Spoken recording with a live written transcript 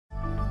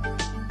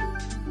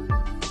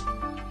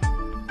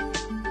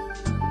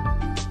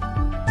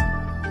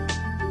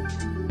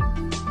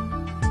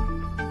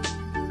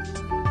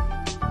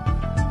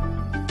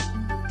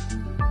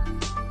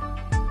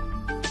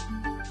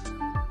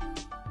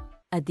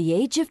At the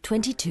age of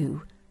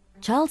 22,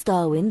 Charles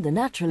Darwin, the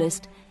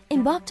naturalist,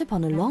 embarked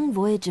upon a long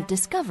voyage of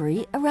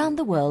discovery around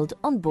the world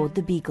on board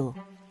the Beagle.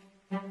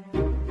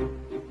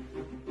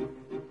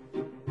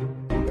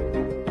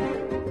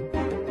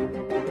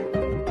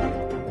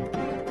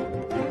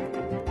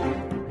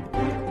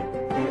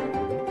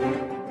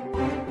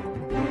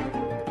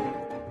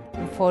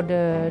 For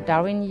the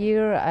Darwin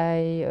year,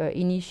 I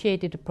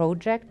initiated a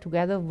project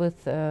together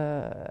with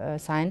a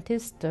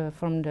scientist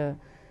from the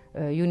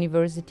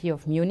University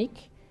of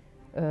Munich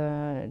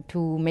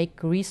to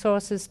make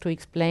resources to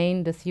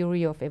explain the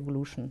theory of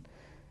evolution.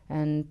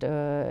 And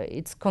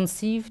it's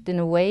conceived in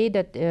a way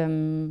that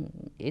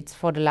it's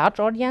for the large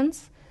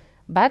audience,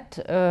 but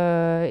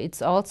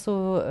it's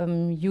also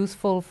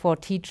useful for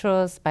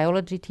teachers,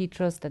 biology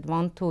teachers that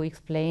want to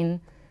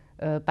explain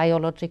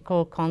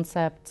biological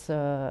concepts,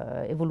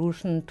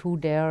 evolution to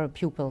their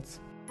pupils.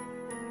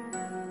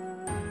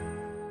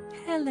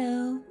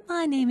 Hello,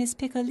 my name is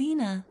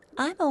Piccolina.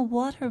 I'm a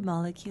water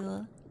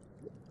molecule.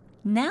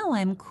 Now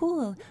I'm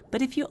cool,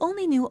 but if you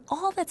only knew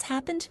all that's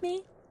happened to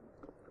me,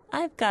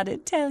 I've got to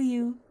tell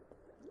you.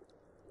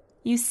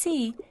 You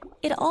see,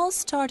 it all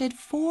started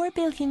 4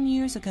 billion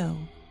years ago.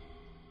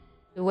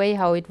 The way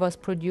how it was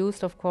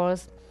produced, of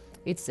course,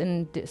 it's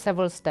in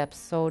several steps.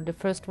 So the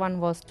first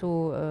one was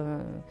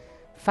to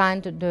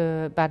find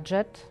the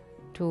budget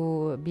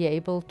to be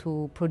able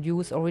to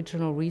produce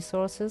original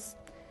resources,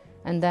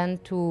 and then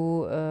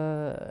to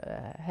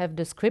have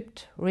the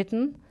script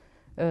written,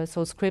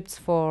 so scripts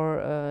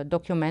for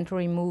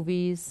documentary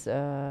movies,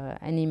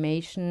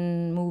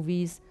 animation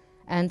movies,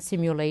 and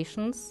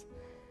simulations,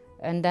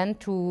 and then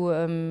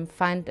to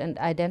find and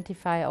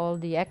identify all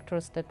the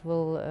actors that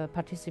will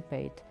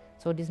participate.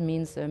 So this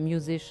means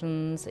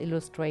musicians,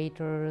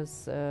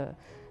 illustrators,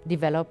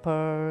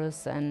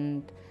 developers,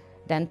 and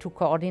then to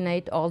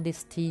coordinate all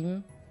this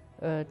team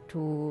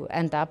to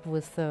end up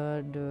with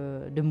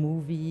the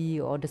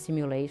movie or the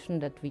simulation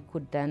that we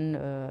could then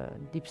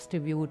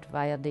distribute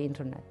via the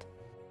internet.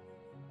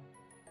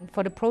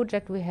 For the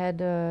project, we had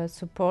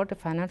support, a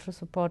financial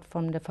support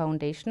from the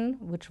foundation,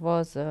 which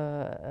was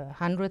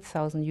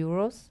 100,000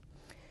 euros.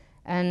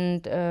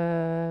 And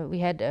we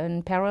had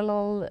in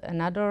parallel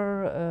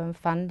another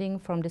funding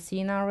from the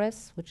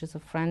CNRS, which is a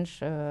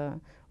French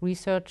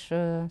research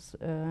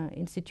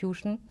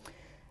institution,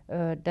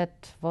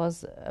 that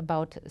was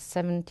about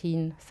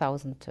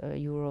 17,000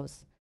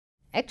 euros.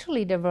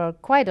 Actually, there were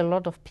quite a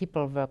lot of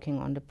people working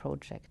on the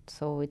project,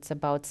 so it's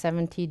about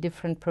 70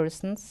 different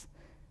persons,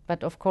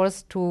 but of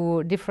course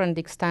to different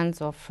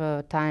extents of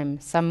time.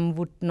 Some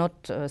would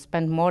not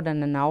spend more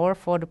than an hour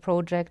for the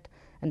project,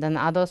 and then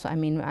others, I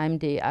mean, I'm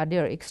the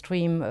other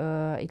extreme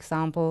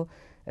example.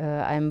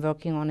 I'm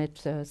working on it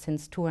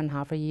since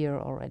 2.5 years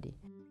already.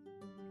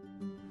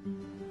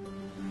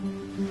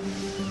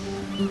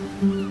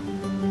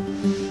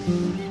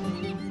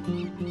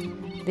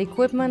 The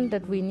equipment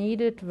that we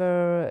needed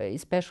were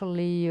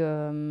especially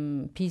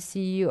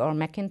PC or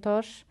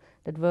Macintosh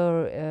that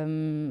were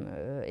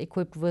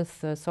equipped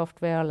with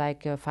software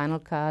like Final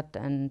Cut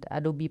and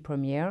Adobe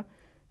Premiere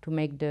to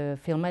make the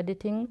film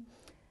editing.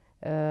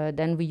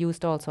 Then we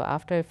used also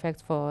After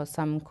Effects for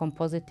some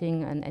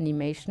compositing and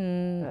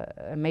animation.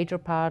 A major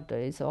part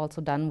is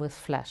also done with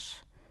Flash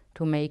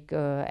to make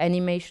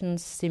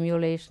animations,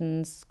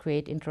 simulations,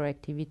 create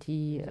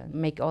interactivity,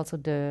 make also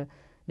the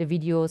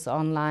videos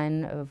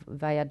online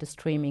via the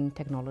streaming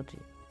technology.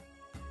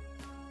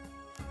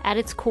 At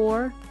its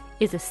core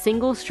is a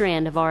single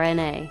strand of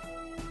RNA,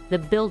 the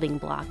building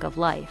block of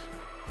life.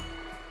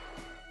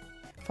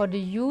 For the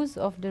use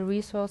of the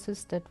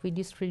resources that we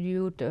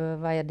distribute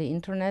via the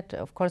internet,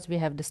 of course we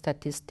have the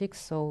statistics,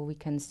 so we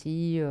can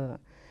see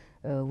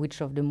which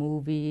of the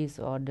movies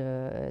or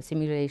the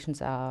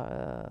simulations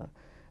are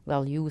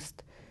well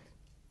used.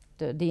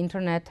 The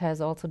internet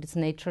has also this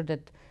nature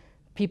that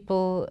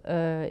people,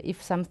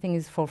 if something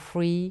is for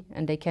free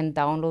and they can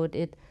download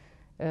it,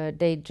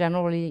 they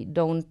generally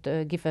don't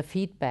give a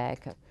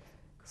feedback.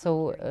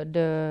 So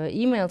the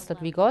emails that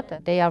we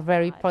got, they are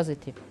very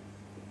positive.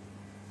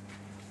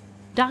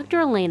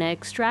 Dr. Elena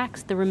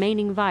extracts the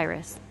remaining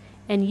virus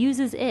and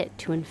uses it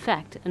to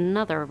infect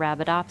another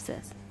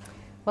Arabidopsis.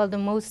 Well, the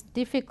most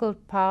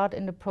difficult part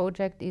in the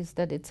project is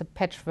that it's a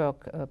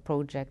patchwork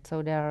project.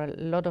 So there are a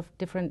lot of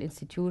different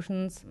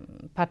institutions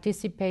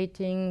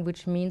participating,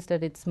 which means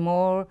that it's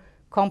more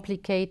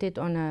complicated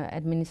on an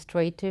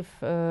administrative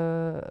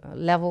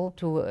level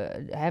to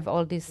have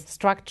all this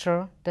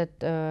structure that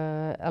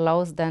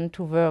allows them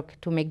to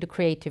work, to make the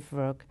creative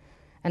work.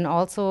 And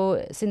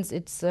also, since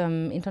it's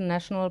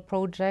international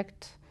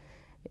project,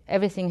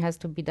 everything has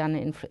to be done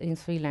in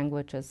 3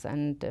 languages,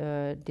 and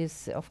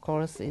this, of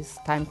course, is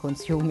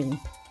time-consuming.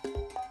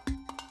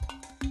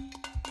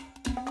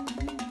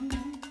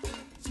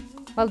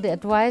 Well, the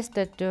advice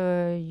that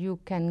you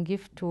can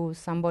give to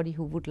somebody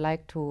who would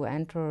like to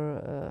enter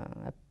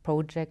a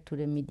project to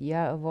the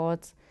MEDEA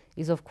Awards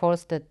is, of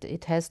course, that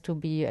it has to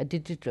be a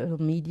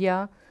digital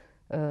media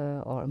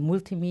or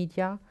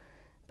multimedia,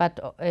 but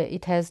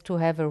it has to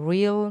have a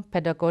real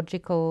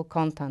pedagogical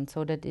content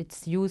so that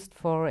it's used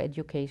for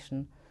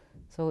education.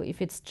 So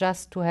if it's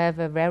just to have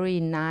a very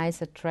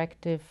nice,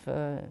 attractive,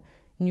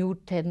 new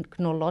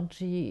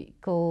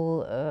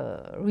technological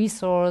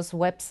resource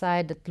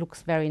website that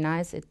looks very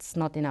nice, it's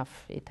not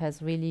enough. It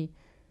has really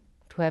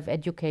to have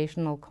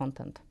educational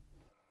content.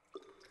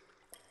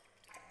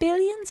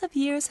 Billions of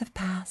years have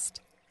passed.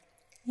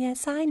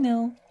 Yes, I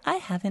know, I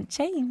haven't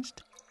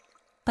changed.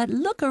 But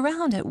look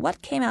around at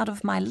what came out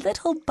of my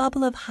little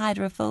bubble of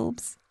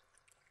hydrophobes.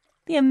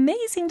 The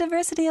amazing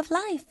diversity of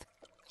life.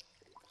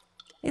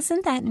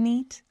 Isn't that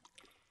neat?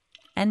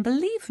 And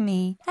believe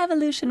me,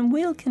 evolution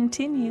will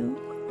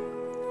continue.